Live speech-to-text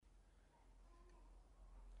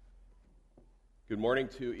Good morning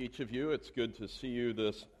to each of you. It's good to see you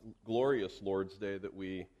this glorious Lord's Day that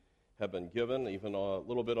we have been given, even a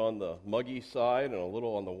little bit on the muggy side and a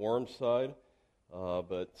little on the warm side,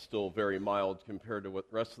 but still very mild compared to what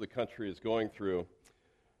the rest of the country is going through.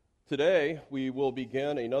 Today, we will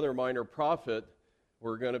begin another minor prophet.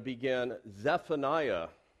 We're going to begin Zephaniah,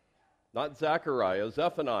 not Zechariah,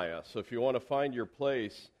 Zephaniah. So if you want to find your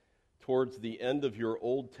place towards the end of your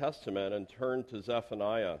Old Testament and turn to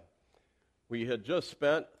Zephaniah. We had just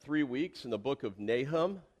spent 3 weeks in the book of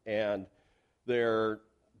Nahum, and the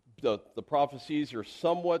prophecies are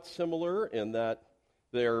somewhat similar in that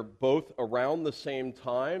they're both around the same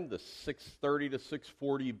time, the 630 to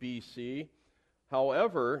 640 BC.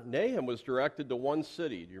 However, Nahum was directed to one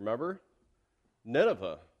city. Do you remember?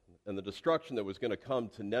 Nineveh, and the destruction that was going to come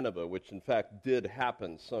to Nineveh, which in fact did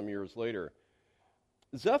happen some years later.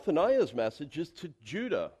 Zephaniah's message is to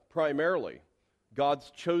Judah primarily.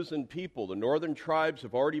 God's chosen people. The northern tribes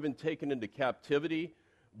have already been taken into captivity.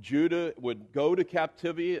 Judah would go to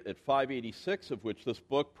captivity at 586, of which this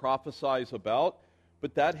book prophesies about,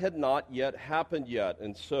 but that had not yet happened yet.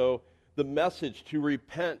 And so the message to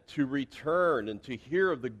repent, to return, and to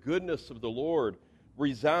hear of the goodness of the Lord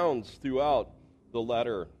resounds throughout the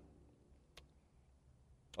letter.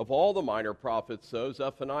 Of all the minor prophets, though,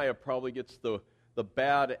 Zephaniah probably gets the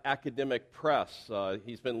bad academic press.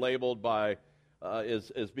 He's been labeled by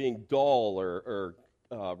as being dull or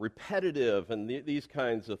repetitive and these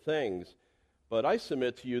kinds of things. But I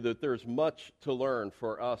submit to you that there's much to learn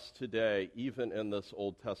for us today, even in this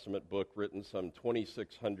Old Testament book written some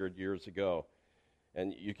 2,600 years ago.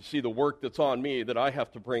 And you can see the work that's on me that I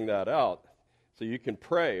have to bring that out. So you can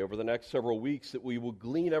pray over the next several weeks that we will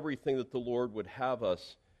glean everything that the Lord would have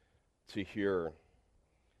us to hear.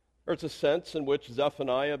 There's a sense in which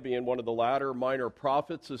Zephaniah, being one of the latter minor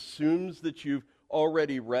prophets, assumes that you've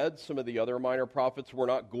already read some of the other minor prophets. We're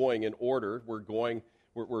not going in order. We're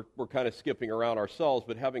kind of skipping around ourselves.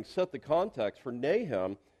 But having set the context for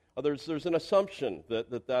Nahum, there's an assumption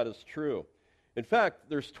that is true. In fact,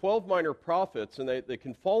 there's 12 minor prophets, and they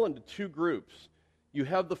can fall into two groups. You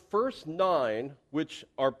have the first 9, which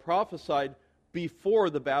are prophesied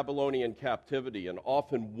before the Babylonian captivity and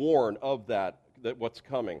often warn of that what's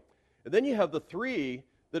coming. And then you have the 3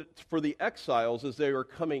 that for the exiles as they are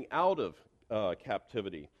coming out of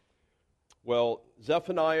captivity. Well,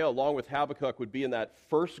 Zephaniah, along with Habakkuk, would be in that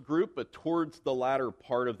first group, but towards the latter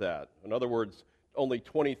part of that. In other words, only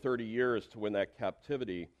 20, 30 years to when that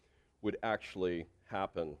captivity would actually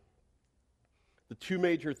happen. The 2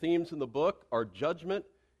 major themes in the book are judgment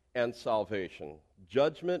and salvation.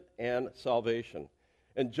 Judgment and salvation.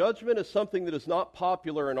 And judgment is something that is not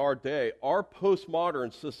popular in our day. Our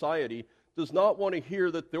postmodern society does not want to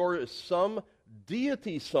hear that there is some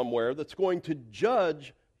deity somewhere that's going to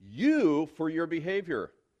judge you for your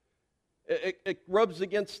behavior. It rubs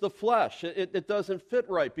against the flesh. It doesn't fit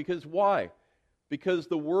right. Because why? Because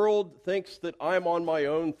the world thinks that I'm on my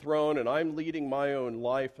own throne and I'm leading my own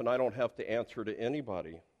life and I don't have to answer to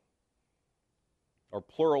anybody. Our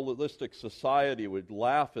pluralistic society would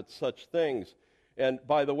laugh at such things. And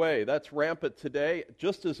by the way, that's rampant today,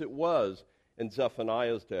 just as it was in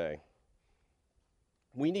Zephaniah's day.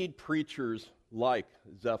 We need preachers like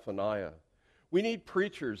Zephaniah. We need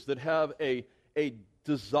preachers that have a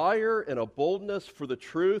desire and a boldness for the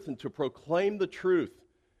truth and to proclaim the truth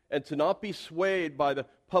and to not be swayed by the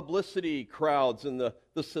publicity crowds and the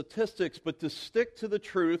statistics, but to stick to the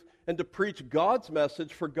truth and to preach God's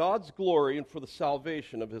message for God's glory and for the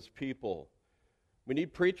salvation of His people. We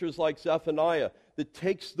need preachers like Zephaniah that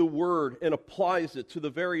takes the word and applies it to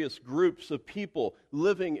the various groups of people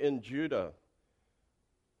living in Judah.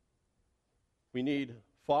 We need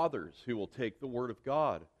fathers who will take the word of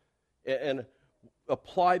God and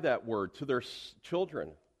apply that word to their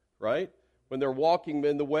children, right? When they're walking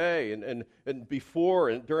in the way and before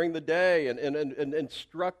and during the day and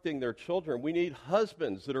instructing their children. We need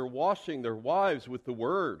husbands that are washing their wives with the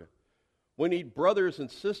word. We need brothers and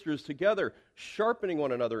sisters together, sharpening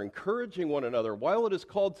one another, encouraging one another while it is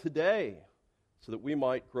called today, so that we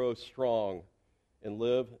might grow strong and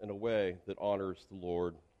live in a way that honors the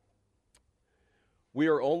Lord. We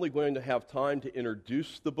are only going to have time to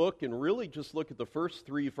introduce the book and really just look at the first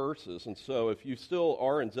 3 verses. And so if you still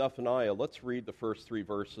are in Zephaniah, let's read the first 3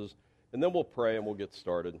 verses, and then we'll pray and we'll get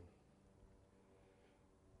started.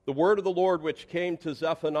 The word of the Lord which came to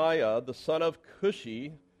Zephaniah, the son of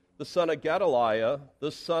Cushi, the son of Gedaliah,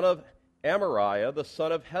 the son of Amariah, the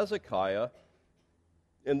son of Hezekiah,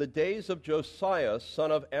 in the days of Josiah,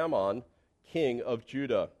 son of Ammon, king of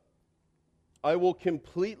Judah. I will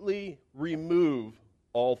completely remove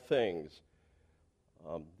all things.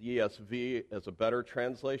 The ESV, as a better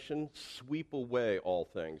translation, sweep away all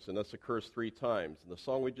things. And this occurs 3 times. In the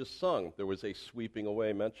song we just sung, there was a sweeping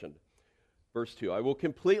away mentioned. Verse 2, I will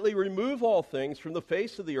completely remove all things from the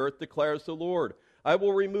face of the earth, declares the Lord. I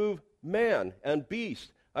will remove man and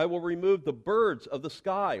beast. I will remove the birds of the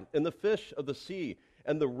sky and the fish of the sea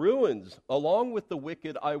and the ruins. Along with the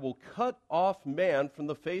wicked, I will cut off man from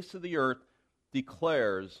the face of the earth,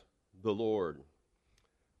 declares the Lord.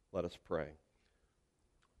 Let us pray.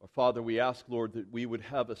 Our Father, we ask, Lord, that we would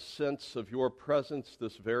have a sense of your presence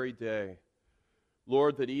this very day.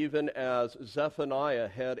 Lord, that even as Zephaniah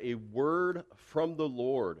had a word from the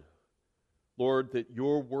Lord, Lord, that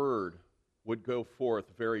your word would go forth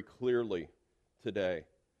very clearly today.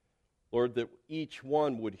 Lord, that each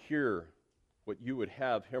one would hear what you would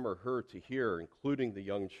have him or her to hear, including the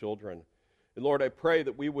young children. And Lord, I pray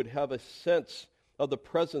that we would have a sense of the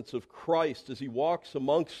presence of Christ as he walks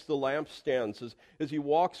amongst the lampstands, as he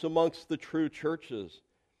walks amongst the true churches.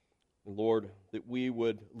 And Lord, that we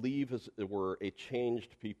would leave as it were a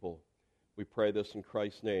changed people. We pray this in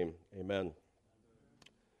Christ's name. Amen.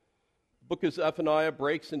 The book of Zephaniah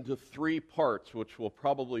breaks into 3 parts, which will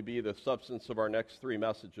probably be the substance of our next 3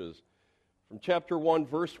 messages. From chapter 1,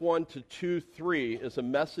 verse 1 to 2:3 is a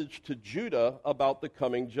message to Judah about the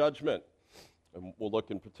coming judgment. And we'll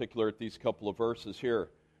look in particular at these couple of verses here.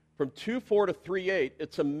 From 2:4 to 3:8,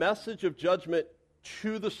 it's a message of judgment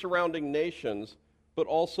to the surrounding nations, but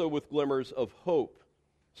also with glimmers of hope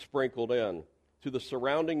sprinkled in to the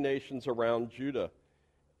surrounding nations around Judah.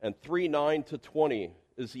 And 3:9 to 20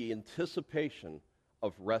 is the anticipation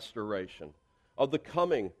of restoration, of the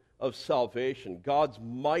coming of salvation, God's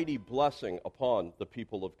mighty blessing upon the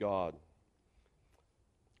people of God.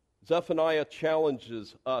 Zephaniah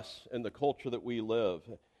challenges us in the culture that we live.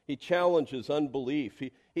 He challenges unbelief.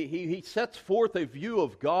 He sets forth a view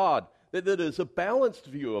of God that is a balanced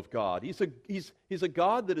view of God. He's a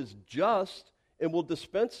God that is just and will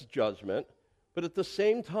dispense judgment, but at the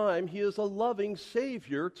same time, he is a loving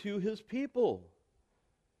Savior to his people.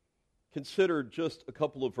 Consider just a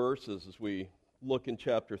couple of verses as we look in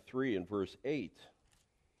chapter 3 and verse 8.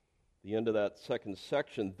 The end of that second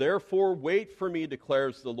section. Therefore, wait for me,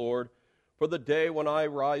 declares the Lord, for the day when I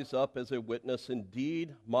rise up as a witness.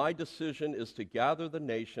 Indeed, my decision is to gather the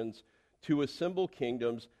nations, to assemble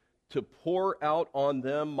kingdoms, to pour out on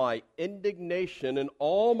them my indignation and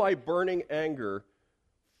all my burning anger,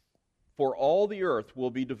 for all the earth will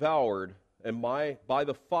be devoured and by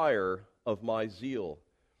the fire of my zeal.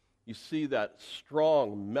 You see that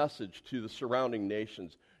strong message to the surrounding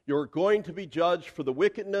nations. You're going to be judged for the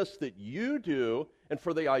wickedness that you do and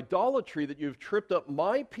for the idolatry that you've tripped up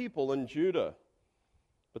my people in Judah.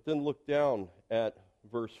 But then look down at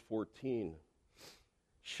verse 14.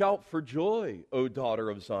 Shout for joy, O daughter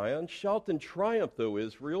of Zion. Shout in triumph, O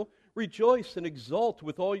Israel. Rejoice and exult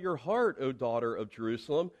with all your heart, O daughter of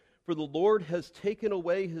Jerusalem. For the Lord has taken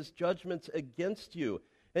away his judgments against you,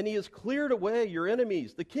 and he has cleared away your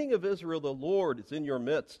enemies. The King of Israel, the Lord, is in your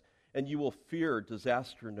midst, and you will fear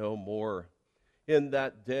disaster no more. In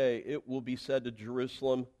that day it will be said to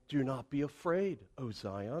Jerusalem, do not be afraid, O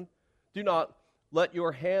Zion. Do not let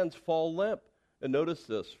your hands fall limp. And notice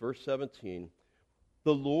this, verse 17.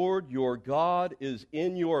 The Lord your God is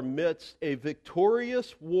in your midst, a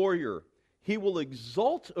victorious warrior. He will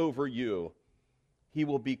exult over you. He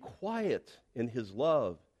will be quiet in his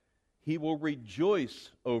love. He will rejoice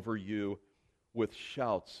over you with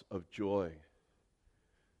shouts of joy.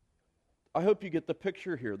 I hope you get the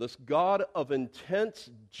picture here. This God of intense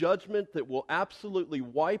judgment that will absolutely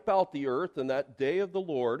wipe out the earth in that day of the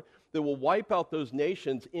Lord, that will wipe out those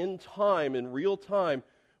nations in time, in real time,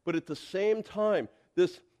 but at the same time,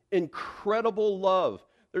 this incredible love.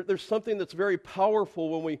 There's something that's very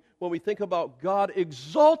powerful when we think about God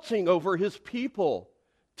exulting over his people,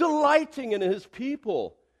 delighting in his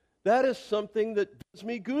people. That is something that gives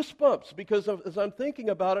me goosebumps because as I'm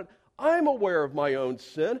thinking about it, I'm aware of my own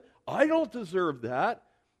sin. I don't deserve that.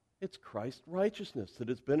 It's Christ's righteousness that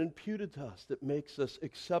has been imputed to us that makes us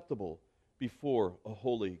acceptable before a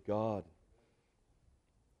holy God.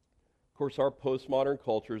 Of course, our postmodern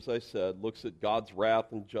culture, as I said, looks at God's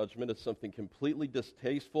wrath and judgment as something completely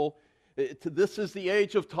distasteful. This is the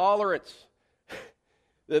age of tolerance.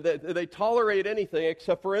 They tolerate anything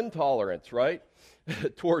except for intolerance, right?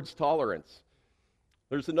 Towards tolerance.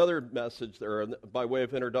 There's another message there by way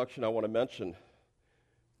of introduction I want to mention.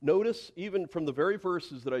 Notice, even from the very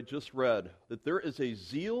verses that I just read, that there is a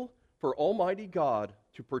zeal for Almighty God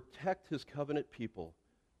to protect his covenant people,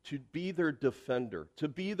 to be their defender, to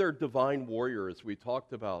be their divine warrior, as we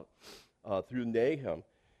talked about through Nahum.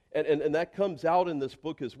 And that comes out in this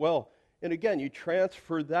book as well. And again, you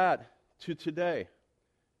transfer that to today,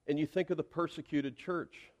 and you think of the persecuted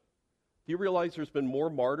church. Do you realize there's been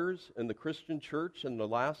more martyrs in the Christian church in the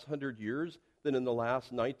last 100 years than in the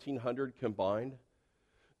last 1900 combined?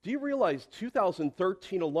 Do you realize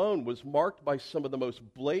 2013 alone was marked by some of the most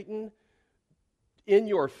blatant,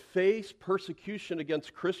 in-your-face persecution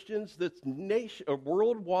against Christians that's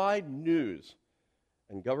worldwide news?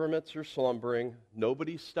 And governments are slumbering.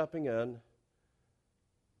 Nobody's stepping in.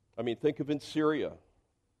 I mean, think of in Syria.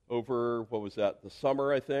 Over, the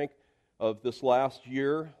summer, I think, of this last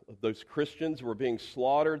year, those Christians were being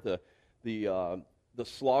slaughtered. The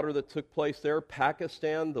slaughter that took place there,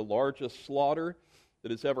 Pakistan, the largest slaughter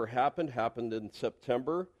that has ever happened in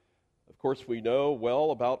September. Of course, we know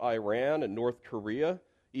well about Iran and North Korea.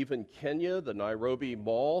 Even Kenya, the Nairobi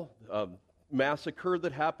Mall massacre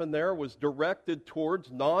that happened there was directed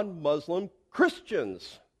towards non-Muslim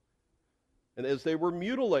Christians. And as they were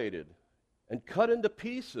mutilated and cut into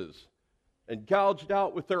pieces and gouged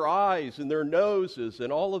out with their eyes and their noses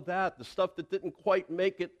and all of that, the stuff that didn't quite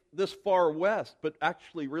make it this far west, but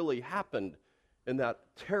actually really happened in that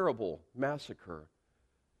terrible massacre.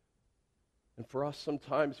 And for us,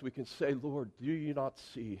 sometimes we can say, Lord, do you not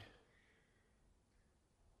see?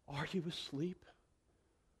 Are you asleep?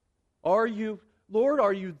 Lord,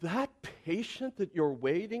 are you that patient that you're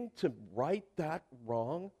waiting to right that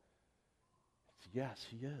wrong? Yes,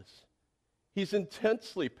 he is. He's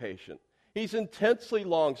intensely patient. He's intensely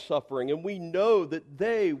long-suffering, and we know that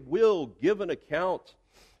they will give an account.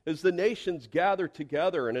 As the nations gather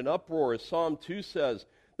together in an uproar, as Psalm 2 says,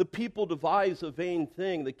 the people devise a vain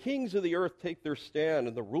thing. The kings of the earth take their stand,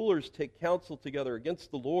 and the rulers take counsel together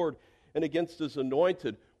against the Lord and against his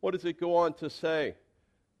anointed. What does it go on to say?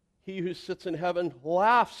 He who sits in heaven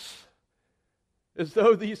laughs, as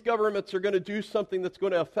though these governments are going to do something that's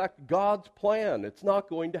going to affect God's plan. It's not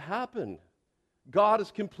going to happen. God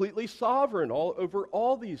is completely sovereign over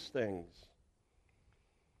all these things.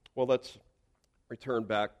 Well, let's return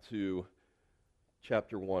back to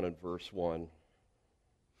chapter 1 and verse 1.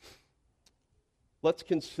 Let's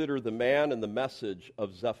consider the man and the message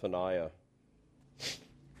of Zephaniah.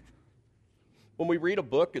 When we read a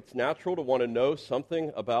book, it's natural to want to know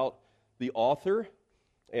something about the author,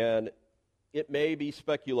 and it may be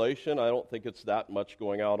speculation. I don't think it's that much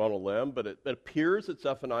going out on a limb, but it appears that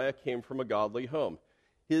Zephaniah came from a godly home.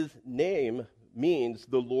 His name means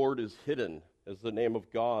the Lord is hidden, as the name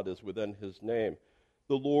of God is within his name.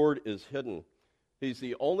 The Lord is hidden. He's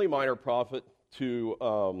the only minor prophet,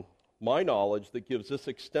 to my knowledge, that gives this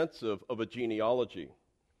extensive of a genealogy.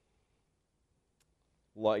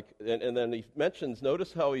 And then he mentions,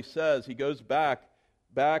 notice how he says, he goes back,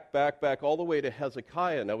 all the way to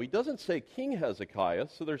Hezekiah. Now, he doesn't say King Hezekiah,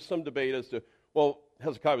 so there's some debate as to, well,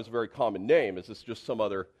 Hezekiah was a very common name. Is this just some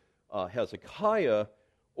other Hezekiah?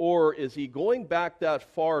 Or is he going back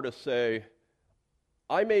that far to say,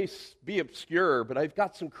 I may be obscure, but I've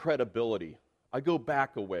got some credibility. I go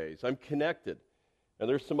back a ways. I'm connected. And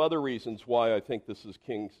there's some other reasons why I think this is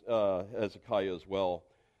King Hezekiah as well.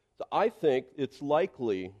 So I think it's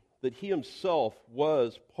likely that he himself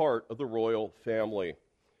was part of the royal family.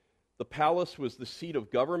 The palace was the seat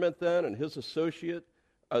of government then, and his association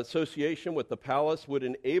with the palace would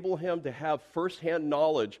enable him to have firsthand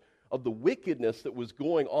knowledge of the wickedness that was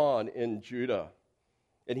going on in Judah.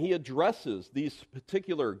 And he addresses these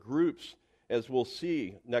particular groups, as we'll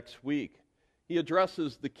see next week. He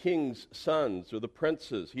addresses the king's sons or the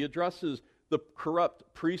princes. He addresses the corrupt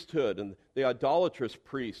priesthood and the idolatrous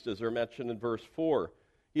priest, as are mentioned in verse 4.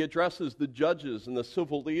 He addresses the judges and the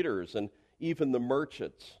civil leaders and even the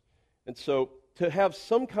merchants. And so to have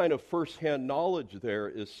some kind of firsthand knowledge there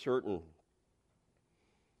is certain.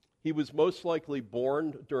 He was most likely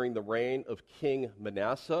born during the reign of King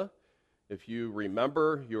Manasseh. If you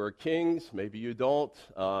remember your kings, maybe you don't,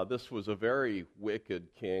 this was a very wicked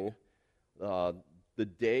king. The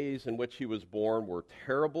days in which he was born were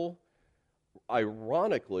terrible.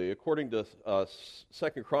 Ironically, according to 2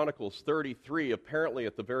 Chronicles 33, apparently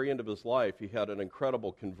at the very end of his life, he had an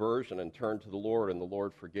incredible conversion and turned to the Lord, and the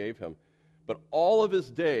Lord forgave him. But all of his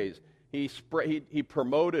days, he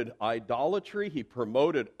promoted idolatry.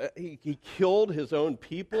 He killed his own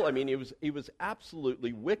people. I mean, he was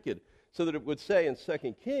absolutely wicked. So that it would say in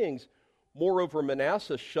 2 Kings, moreover,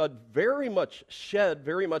 Manasseh shed very much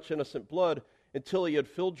innocent blood until he had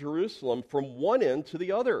filled Jerusalem from one end to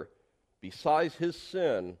the other, besides his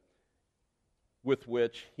sin with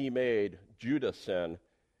which he made Judah sin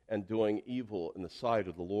and doing evil in the sight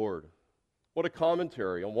of the Lord. What a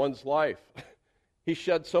commentary on one's life. He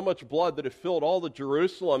shed so much blood that it filled all the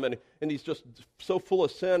Jerusalem, and he's just so full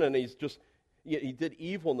of sin, and He did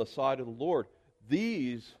evil in the sight of the Lord.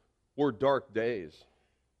 These were dark days,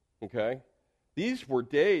 okay? These were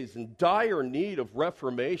days in dire need of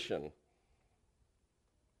reformation.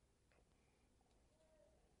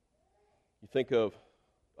 You think of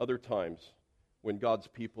other times when God's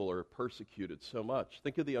people are persecuted so much.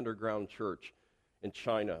 Think of the underground church in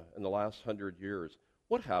China in the last 100 years.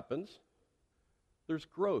 What happens? There's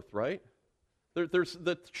growth, right?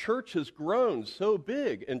 The church has grown so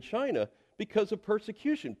big in China because of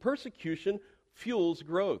persecution. Persecution fuels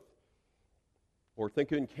growth. Or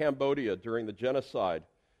think in Cambodia during the genocide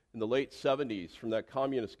in the late 70s from that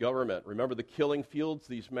communist government. Remember the killing fields,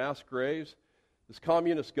 these mass graves? This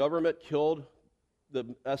communist government killed,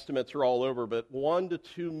 the estimates are all over, but 1 to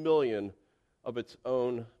 2 million of its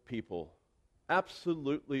own people.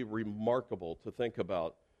 Absolutely remarkable to think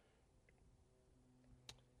about.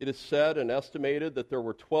 It is said and estimated that there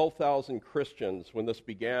were 12,000 Christians when this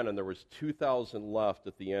began, and there was 2,000 left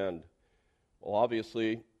at the end. Well,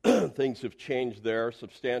 obviously, things have changed there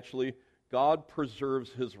substantially. God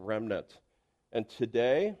preserves his remnant. And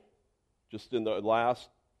today, just in the last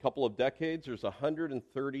couple of decades, there's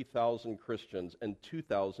 130,000 Christians and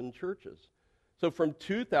 2,000 churches. So from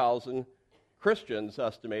 2,000 Christians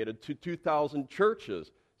estimated to 2,000 churches.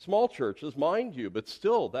 Small churches, mind you, but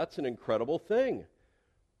still, that's an incredible thing.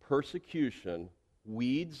 Persecution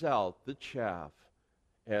weeds out the chaff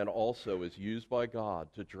and also is used by God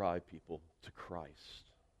to drive people to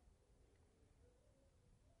Christ.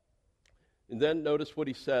 And then notice what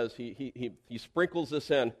he says. He sprinkles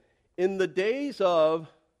this in the days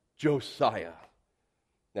of Josiah.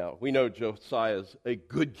 Now, we know Josiah's a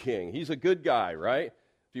good king. He's a good guy, right?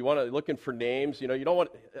 If you want to, looking for names, you don't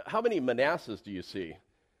want, how many Manassehs do you see?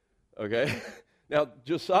 Okay? Now,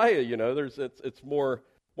 Josiah, it's more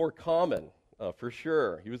common, for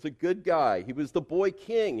sure. He was a good guy. He was the boy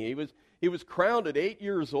king. He was crowned at 8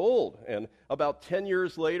 years old. And about 10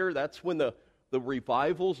 years later, that's when the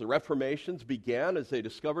revivals, the reformations began as they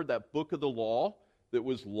discovered that book of the law that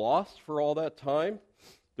was lost for all that time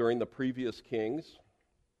during the previous kings.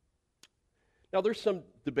 Now, there's some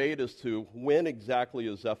debate as to when exactly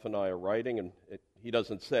is Zephaniah writing, and he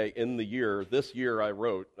doesn't say in the year, this year I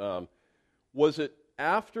wrote. Was it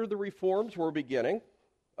after the reforms were beginning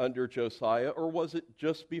under Josiah, or was it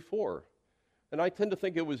just before? And I tend to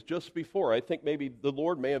think it was just before. I think maybe the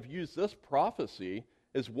Lord may have used this prophecy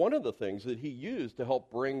as one of the things that he used to help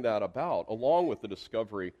bring that about, along with the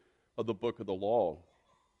discovery of the book of the law.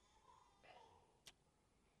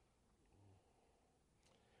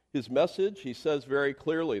 His message, he says very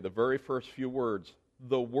clearly, the very first few words,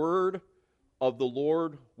 the word of the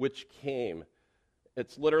Lord which came.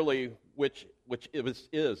 It's literally which it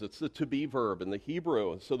is. It's the to be verb in the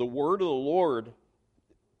Hebrew. So the word of the Lord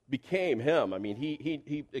became him. I mean,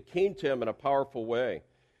 it came to him in a powerful way.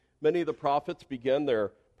 Many of the prophets begin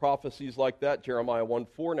their prophecies like that. Jeremiah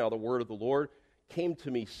 1:4, now the word of the Lord came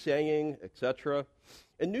to me saying, etc.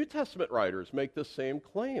 And New Testament writers make the same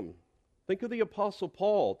claim. Think of the Apostle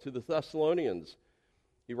Paul to the Thessalonians.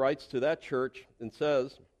 He writes to that church and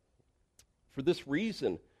says, for this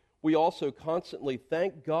reason, we also constantly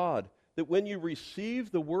thank God that when you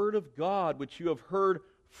receive the word of God, which you have heard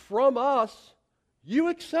from us, you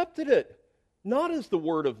accepted it, not as the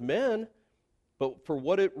word of men, but for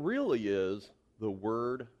what it really is, the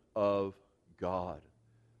word of God.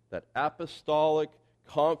 That apostolic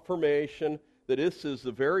confirmation that this is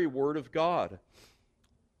the very word of God.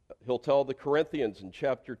 He'll tell the Corinthians in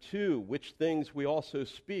chapter 2, which things we also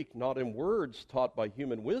speak, not in words taught by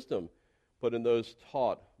human wisdom, but in those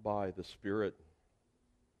taught by the Spirit.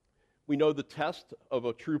 We know the test of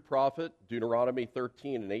a true prophet, Deuteronomy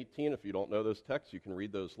 13 and 18. If you don't know those texts, you can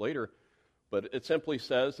read those later. But it simply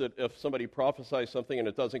says that if somebody prophesies something and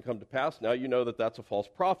it doesn't come to pass, now you know that that's a false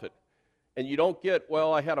prophet. And you don't get,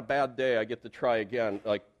 well, I had a bad day, I get to try again.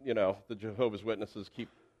 Like, the Jehovah's Witnesses keep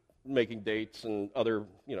making dates and other,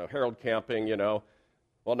 herald camping,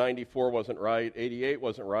 well, 94 wasn't right, 88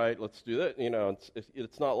 wasn't right, let's do that.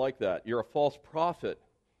 It's not like that. You're a false prophet,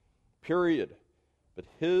 period. But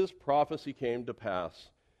his prophecy came to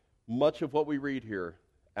pass. Much of what we read here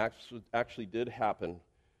actually did happen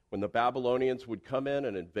when the Babylonians would come in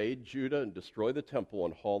and invade Judah and destroy the temple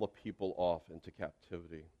and haul the people off into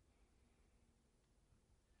captivity.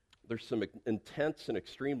 There's some intense and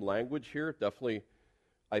extreme language here. Definitely,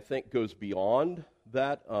 I think, goes beyond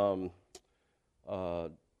that.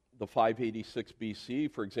 The 586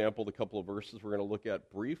 BC, for example, the couple of verses we're going to look at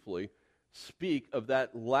briefly, speak of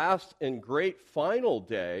that last and great final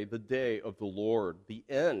day, the day of the Lord, the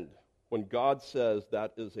end, when God says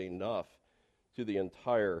that is enough to the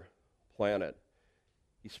entire planet.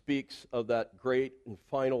 he speaks of that great and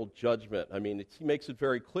final judgment. I mean, he makes it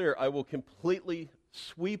very clear, I will completely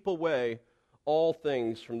sweep away all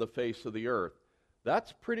things from the face of the earth.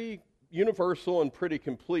 That's pretty universal and pretty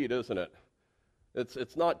complete, isn't it?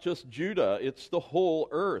 It's not just Judah, it's the whole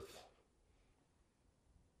earth.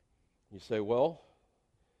 You say, well,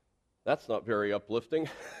 that's not very uplifting.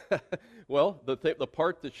 Well, the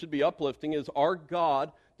part that should be uplifting is our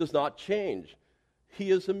God does not change.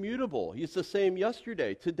 He is immutable. He's the same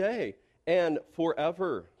yesterday, today, and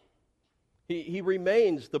forever. He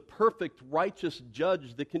remains the perfect, righteous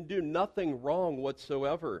judge that can do nothing wrong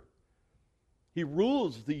whatsoever. He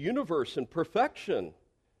rules the universe in perfection.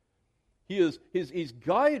 He's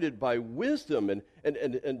guided by wisdom,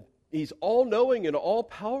 and he's all-knowing and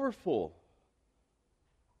all-powerful.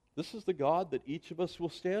 This is the God that each of us will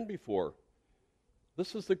stand before.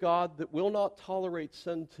 This is the God that will not tolerate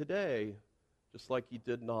sin today, just like he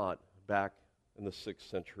did not back in the 6th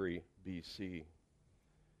century BC.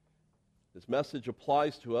 This message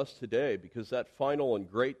applies to us today because that final and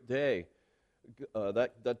great day,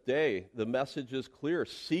 that day, the message is clear.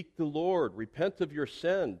 Seek the Lord, repent of your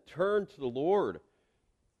sin, turn to the Lord,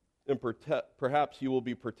 and perhaps you will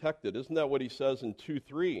be protected. Isn't that what he says in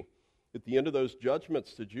 2:3 at the end of those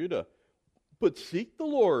judgments to Judah? But seek the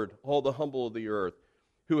Lord, all the humble of the earth,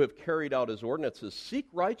 who have carried out his ordinances. Seek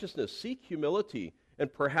righteousness, seek humility,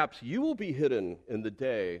 and perhaps you will be hidden in the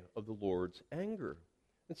day of the Lord's anger.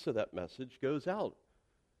 And so that message goes out.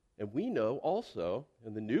 And we know also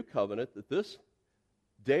in the new covenant that this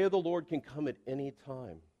day of the Lord can come at any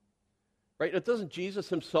time. Right? It doesn't Jesus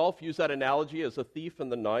himself use that analogy as a thief in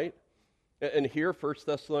the night? And here, 1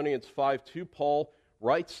 Thessalonians 5:2, Paul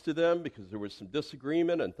writes to them because there was some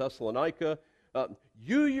disagreement in Thessalonica.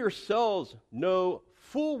 You yourselves know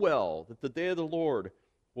full well that the day of the Lord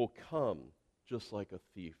will come just like a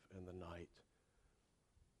thief in the night.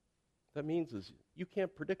 That means is you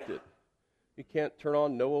can't predict it. You can't turn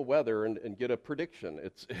on NOAA weather and get a prediction.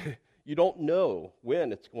 You don't know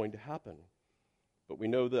when it's going to happen. But we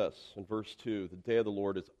know this in verse 2, the day of the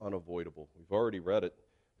Lord is unavoidable. We've already read it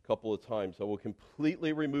a couple of times. I will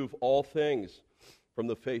completely remove all things from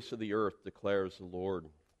the face of the earth, declares the Lord.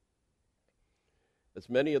 As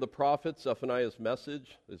many of the prophets, Zephaniah's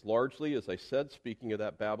message is largely, as I said, speaking of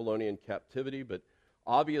that Babylonian captivity, but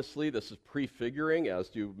obviously this is prefiguring, as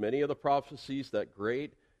do many of the prophecies, that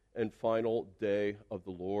great and final day of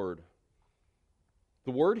the Lord.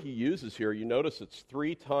 The word he uses here, you notice it's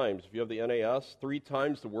 3 times. If you have the NAS, 3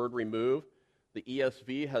 times the word remove. The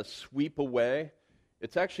ESV has sweep away.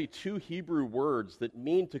 It's actually 2 Hebrew words that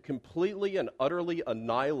mean to completely and utterly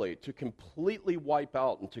annihilate, to completely wipe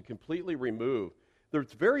out, and to completely remove.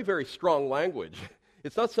 There's very, very strong language.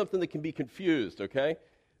 It's not something that can be confused, okay?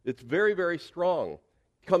 It's very, very strong.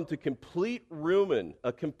 Come to complete ruin,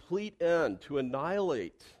 a complete end, to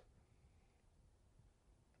annihilate.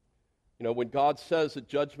 You know, when God says that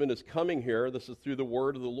judgment is coming here, this is through the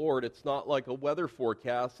word of the Lord, it's not like a weather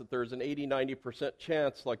forecast that there's an 80-90%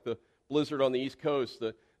 chance, like the blizzard on the East Coast,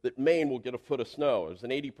 that Maine will get a foot of snow. There's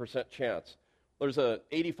an 80% chance. There's an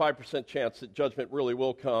 85% chance that judgment really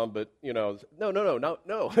will come, but, you know,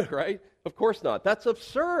 no, right? Of course not. That's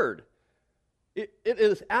absurd. It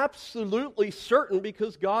is absolutely certain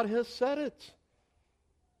because God has said it.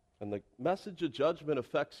 And the message of judgment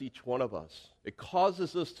affects each one of us. It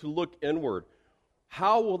causes us to look inward.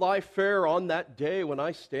 How will I fare on that day when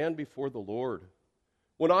I stand before the Lord?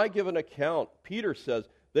 When I give an account, Peter says,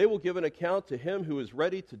 they will give an account to him who is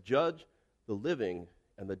ready to judge the living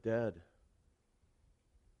and the dead.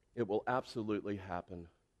 It will absolutely happen.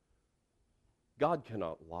 God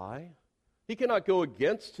cannot lie. He cannot go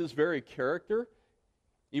against his very character.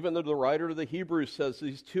 Even though the writer of the Hebrews says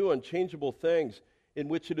these 2 unchangeable things in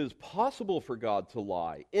which it is possible for God to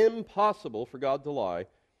lie, impossible for God to lie,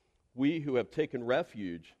 we who have taken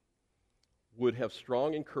refuge would have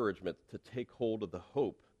strong encouragement to take hold of the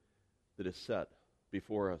hope that is set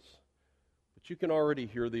before us. But you can already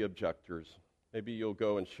hear the objectors. Maybe you'll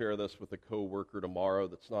go and share this with a coworker tomorrow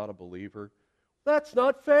that's not a believer. That's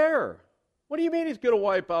not fair. What do you mean he's going to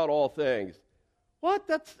wipe out all things? What?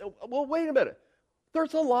 Well, wait a minute.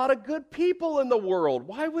 There's a lot of good people in the world.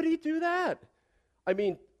 Why would he do that? I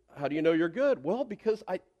mean, how do you know you're good? Well, because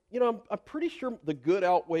I'm pretty sure the good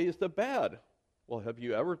outweighs the bad. Well, have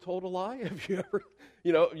you ever told a lie? Have you ever,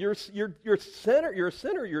 you're a sinner,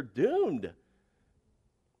 you're doomed.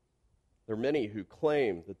 There are many who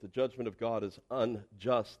claim that the judgment of God is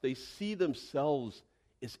unjust. They see themselves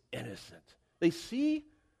as innocent. They see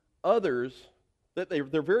others, that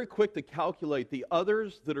they're very quick to calculate the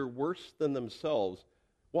others that are worse than themselves.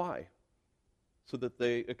 Why? So that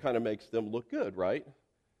it kind of makes them look good, right?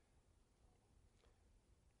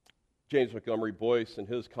 James Montgomery Boyce, in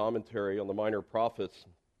his commentary on the Minor Prophets,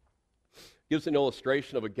 gives an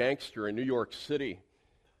illustration of a gangster in New York City.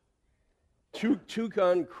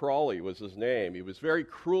 Two-Gun Crawley was his name. He was very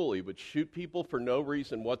cruel. He would shoot people for no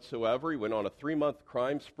reason whatsoever. He went on a 3-month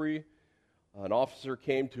crime spree. An officer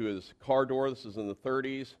came to his car door, this is in the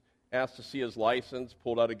 30s, asked to see his license,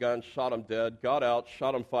 pulled out a gun, shot him dead, got out,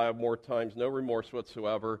 shot him 5 more times, no remorse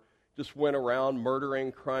whatsoever, just went around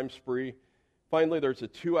murdering, crime spree. Finally, there's a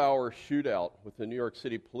 2-hour shootout with the New York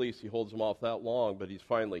City police. He holds him off that long, but he's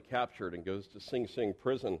finally captured and goes to Sing Sing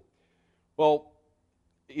prison. Well,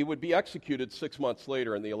 he would be executed 6 months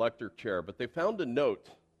later in the electric chair, but they found a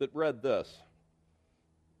note that read this: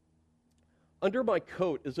 "Under my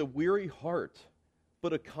coat is a weary heart,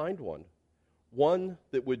 but a kind one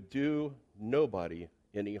that would do nobody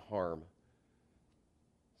any harm."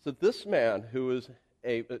 So this man, who is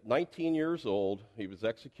 19 years old, he was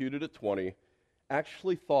executed at 20,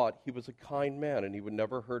 actually thought he was a kind man and he would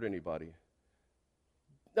never hurt anybody.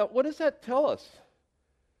 Now, what does that tell us?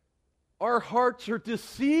 Our hearts are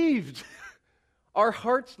deceived. Our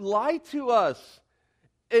hearts lie to us.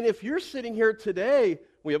 And if you're sitting here today,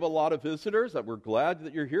 we have a lot of visitors that we're glad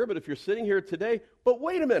that you're here, but if you're sitting here today, but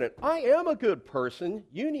wait a minute, I am a good person,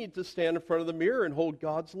 you need to stand in front of the mirror and hold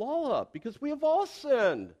God's law up, because we have all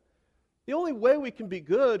sinned. The only way we can be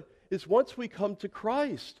good is once we come to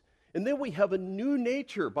Christ. And then we have a new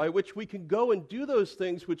nature by which we can go and do those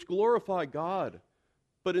things which glorify God.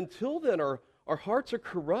 But until then, our hearts are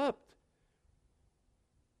corrupt.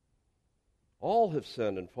 All have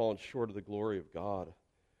sinned and fallen short of the glory of God.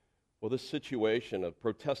 Well, this situation of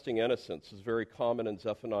protesting innocence is very common in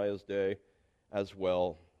Zephaniah's day as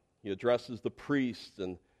well. He addresses the priests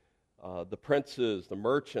and the princes, the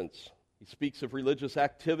merchants. He speaks of religious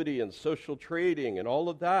activity and social trading and all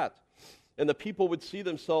of that. And the people would see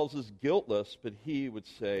themselves as guiltless, but he would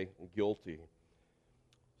say guilty.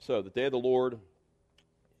 So the day of the Lord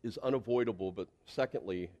is unavoidable, but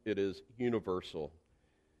secondly, it is universal.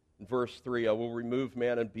 In verse 3, "I will remove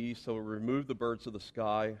man and beast, I will remove the birds of the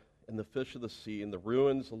sky and the fish of the sea and the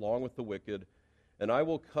ruins along with the wicked, and I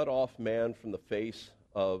will cut off man from the face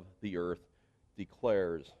of the earth,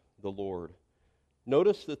 declares the Lord."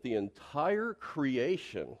 Notice that the entire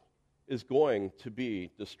creation is going to be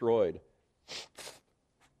destroyed.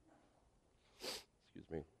 Excuse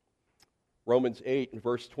me. Romans 8 and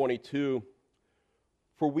verse 22,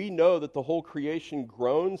 "For we know that the whole creation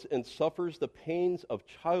groans and suffers the pains of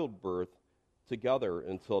childbirth together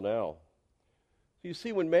until now." So you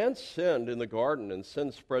see, when man sinned in the garden and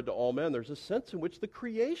sin spread to all men, there's a sense in which the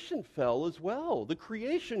creation fell as well. The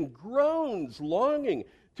creation groans, longing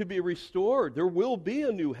to be restored. There will be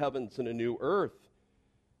a new heavens and a new earth.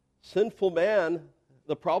 Sinful man,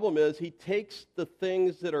 the problem is he takes the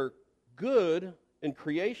things that are good in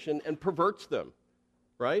creation and perverts them,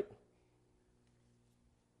 right?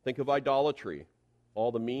 Think of idolatry,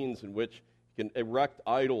 all the means in which you can erect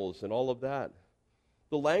idols and all of that.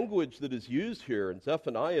 The language that is used here in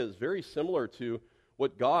Zephaniah is very similar to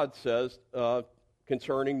what God says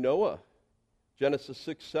concerning Noah. Genesis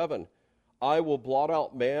 6:7, "I will blot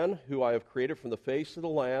out man, who I have created from the face of the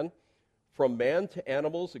land, from man to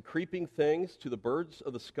animals and creeping things to the birds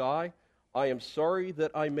of the sky. I am sorry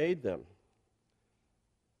that I made them."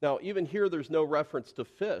 Now, even here, there's no reference to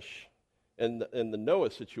fish in the Noah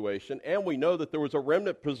situation, and we know that there was a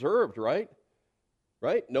remnant preserved, right?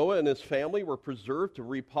 Right? Noah and his family were preserved to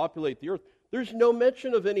repopulate the earth. There's no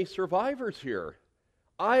mention of any survivors here.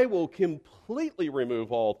 I will completely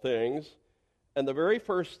remove all things, and the very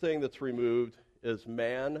first thing that's removed is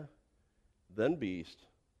man, then beast,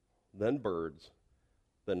 then birds,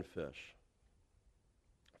 then fish.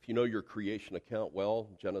 If you know your creation account well,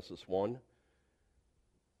 Genesis 1,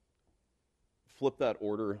 flip that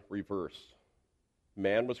order reverse.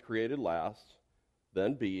 Man was created last,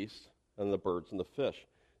 then beast, and the birds and the fish.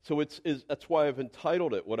 So that's why I've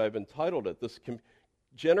entitled it what I've entitled it. This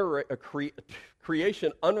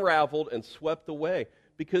creation unraveled and swept away,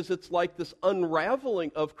 because it's like this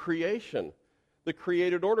unraveling of creation. The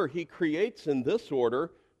created order, he creates in this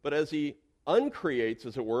order, but as he uncreates,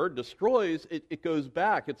 as it were, destroys, it goes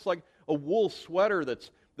back. It's like a wool sweater that's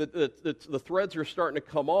the threads are starting to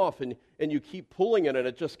come off, and you keep pulling it, and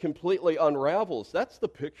it just completely unravels. That's the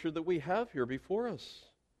picture that we have here before us.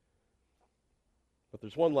 But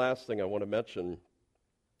there's one last thing I want to mention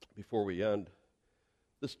before we end.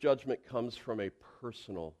 This judgment comes from a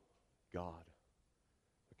personal God.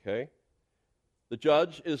 Okay? The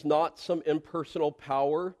judge is not some impersonal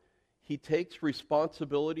power. He takes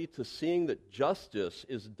responsibility to seeing that justice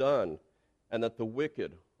is done and that the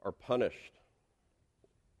wicked are punished.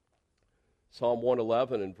 Psalm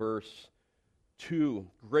 111 and verse 2,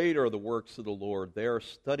 great are the works of the Lord. They are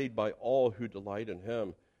studied by all who delight in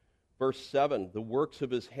him. Verse 7, the works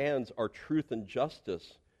of his hands are truth and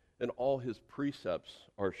justice, and all his precepts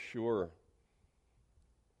are sure.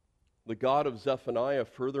 The God of Zephaniah,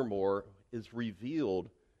 furthermore, is revealed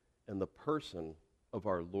in the person of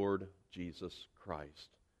our Lord Jesus Christ.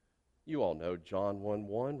 You all know John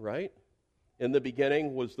 1:1, right? In the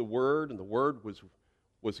beginning was the Word, and the Word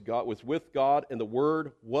was God, was with God, and the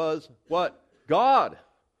Word was what? God.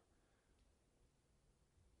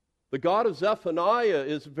 The God of Zephaniah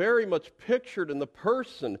is very much pictured in the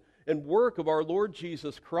person and work of our Lord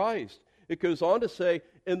Jesus Christ. It goes on to say,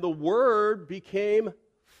 and the Word became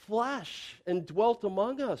flesh and dwelt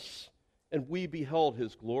among us, and we beheld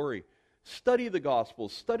his glory. Study the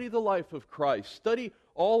Gospels, study the life of Christ, study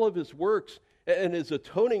all of his works, and his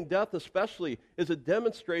atoning death especially is a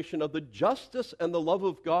demonstration of the justice and the love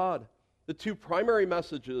of God. The two primary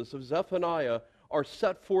messages of Zephaniah are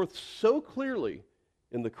set forth so clearly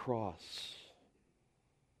in the cross.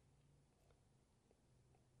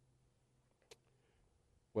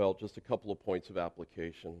 Well, just a couple of points of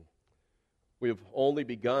application. We have only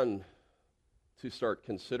begun to start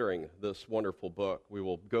considering this wonderful book. We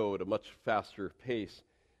will go at a much faster pace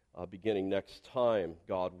beginning next time,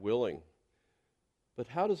 God willing. But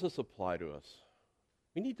how does this apply to us?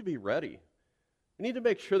 We need to be ready. We need to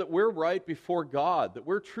make sure that we're right before God, that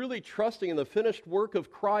we're truly trusting in the finished work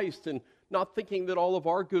of Christ and not thinking that all of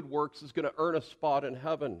our good works is going to earn a spot in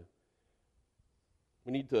heaven.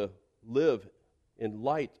 We need to live in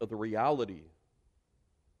light of the reality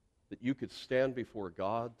that you could stand before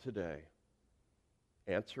God today,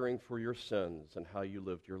 answering for your sins and how you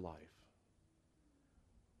lived your life.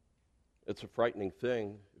 It's a frightening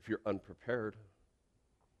thing if you're unprepared.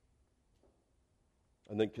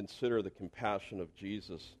 And then consider the compassion of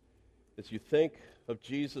Jesus. As you think of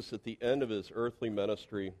Jesus at the end of his earthly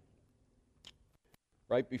ministry,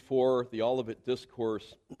 right before the Olivet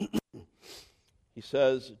Discourse, he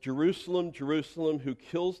says, Jerusalem, Jerusalem, who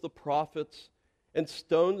kills the prophets and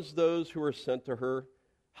stones those who are sent to her,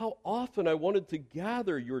 how often I wanted to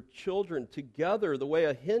gather your children together the way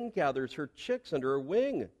a hen gathers her chicks under her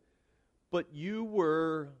wing, but you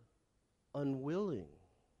were unwilling.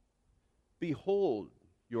 Behold,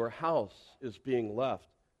 your house is being left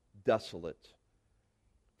desolate.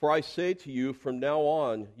 For I say to you, from now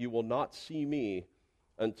on you will not see me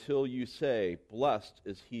until you say, blessed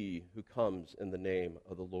is he who comes in the name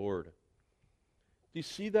of the Lord. Do you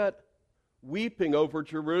see that? Weeping over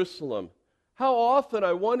Jerusalem. How often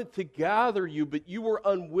I wanted to gather you, but you were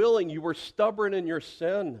unwilling. You were stubborn in your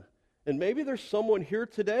sin. And maybe there's someone here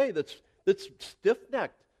today that's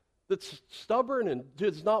stiff-necked, that's stubborn and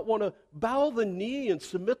does not want to bow the knee and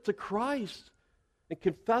submit to Christ and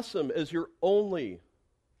confess him as your only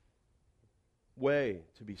way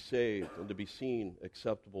to be saved and to be seen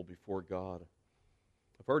acceptable before God.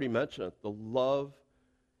 I've already mentioned it. The love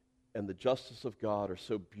and the justice of God are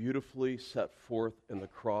so beautifully set forth in the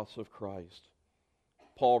cross of Christ.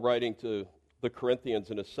 Paul, writing to the Corinthians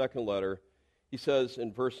in his second letter, he says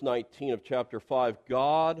in verse 19 of chapter 5,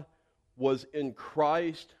 God was in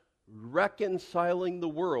Christ reconciling the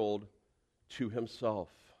world to himself.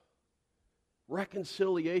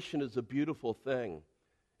 Reconciliation is a beautiful thing.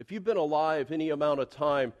 If you've been alive any amount of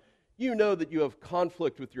time, you know that you have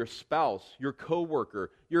conflict with your spouse, your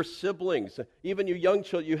coworker, your siblings, even you young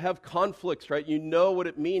children. You have conflicts, right? You know what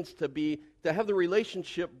it means to have the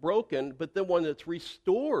relationship broken, but then when it's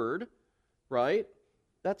restored, right?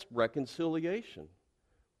 That's reconciliation.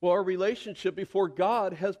 Well, our relationship before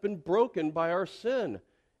God has been broken by our sin.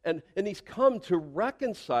 And he's come to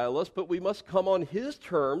reconcile us, but we must come on his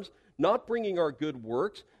terms, not bringing our good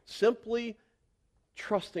works, simply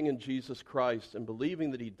trusting in Jesus Christ and believing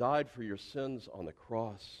that he died for your sins on the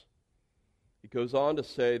cross. He goes on to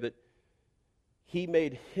say that he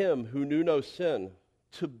made him who knew no sin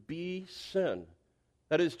to be sin.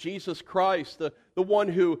 That is Jesus Christ, the one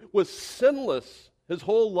who was sinless his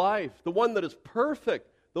whole life, the one that is perfect,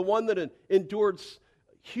 the one that endured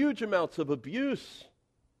huge amounts of abuse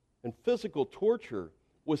and physical torture,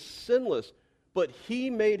 was sinless, but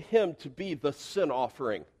he made him to be the sin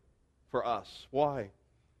offering for us. Why?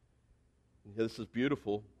 This is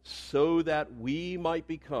beautiful. So that we might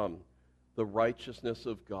become the righteousness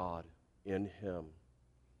of God in him.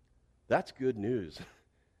 That's good news.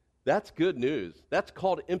 That's good news. That's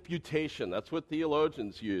called imputation. That's what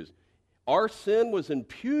theologians use. Our sin was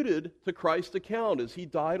imputed to Christ's account as he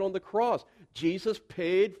died on the cross. Jesus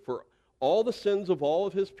paid for all the sins of all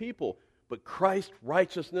of his people. But Christ's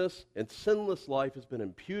righteousness and sinless life has been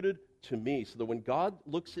imputed to me, so that when God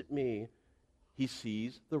looks at me He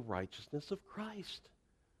sees the righteousness of Christ.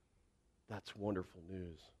 That's wonderful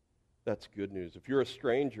news. That's good news. If you're a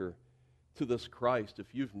stranger to this Christ, if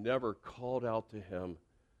you've never called out to him,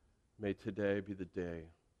 may today be the day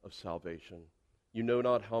of salvation. You know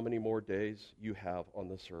not how many more days you have on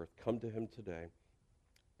this earth. Come to him today.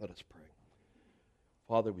 Let us pray.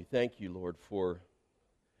 Father, we thank you, Lord, for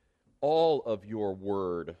all of your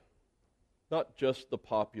word, not just the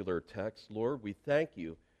popular text. Lord, we thank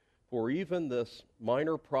you for even this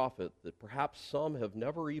minor prophet that perhaps some have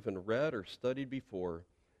never even read or studied before.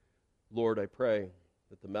 Lord, I pray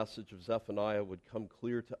that the message of Zephaniah would come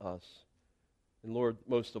clear to us. And Lord,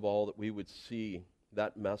 most of all, that we would see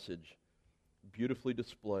that message beautifully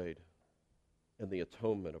displayed in the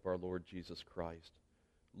atonement of our Lord Jesus Christ.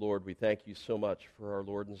 Lord, we thank you so much for our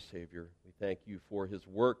Lord and Savior. We thank you for his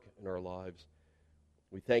work in our lives.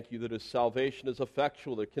 We thank you that his salvation is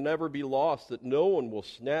effectual, that it can never be lost, that no one will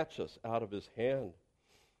snatch us out of his hand.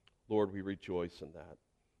 Lord, we rejoice in that.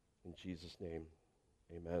 In Jesus' name,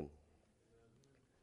 amen.